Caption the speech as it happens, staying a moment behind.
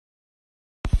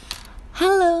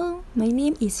My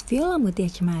name is Fiola Muhtia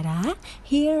Cemara.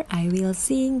 Here I will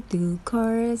sing 2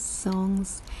 chorus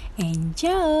songs.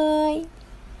 Enjoy!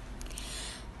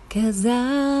 'Cause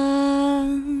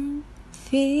I'm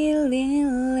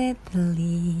feeling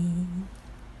lately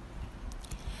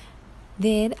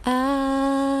that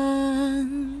I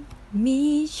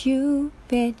miss you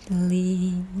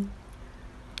badly.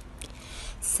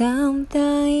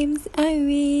 Sometimes I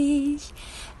wish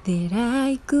that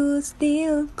I could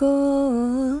still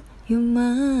call you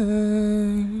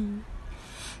mine,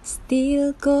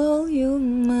 still call you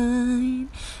mine.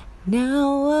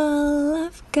 Now all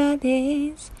I've got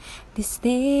is the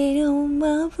state of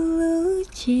my blue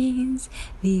jeans.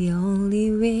 The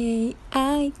only way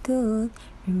I could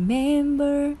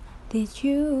remember that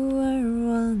you were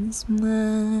once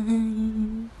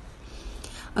mine.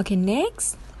 Okay,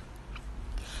 next.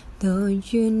 Don't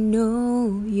you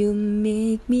know you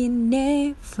make me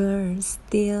never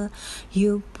still?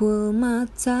 You pull my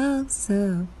thoughts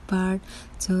apart.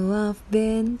 So I've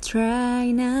been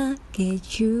trying to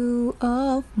get you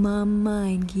off my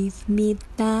mind. Give me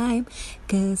time,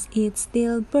 'cause it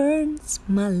still burns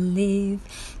my lip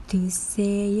to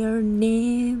say your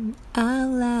name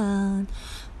out loud,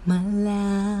 my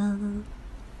love.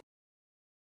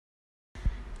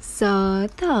 So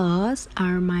those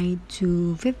are my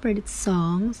 2 favorite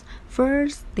songs.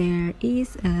 First, there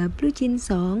is a blue jean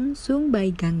song sung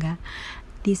by Ganga.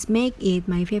 This make it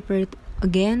my favorite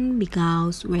again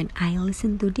because when I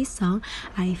listen to this song,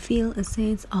 I feel a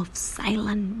sense of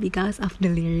silence because of the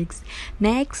lyrics.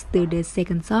 Next to the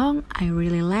second song, I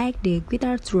really like the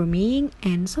guitar strumming,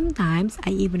 and sometimes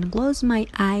I even close my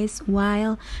eyes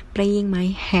while playing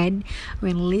my head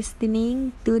when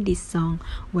listening to this song.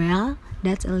 Well,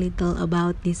 that's a little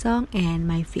about this song and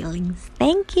my feelings.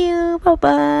 Thank you. Bye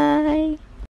bye.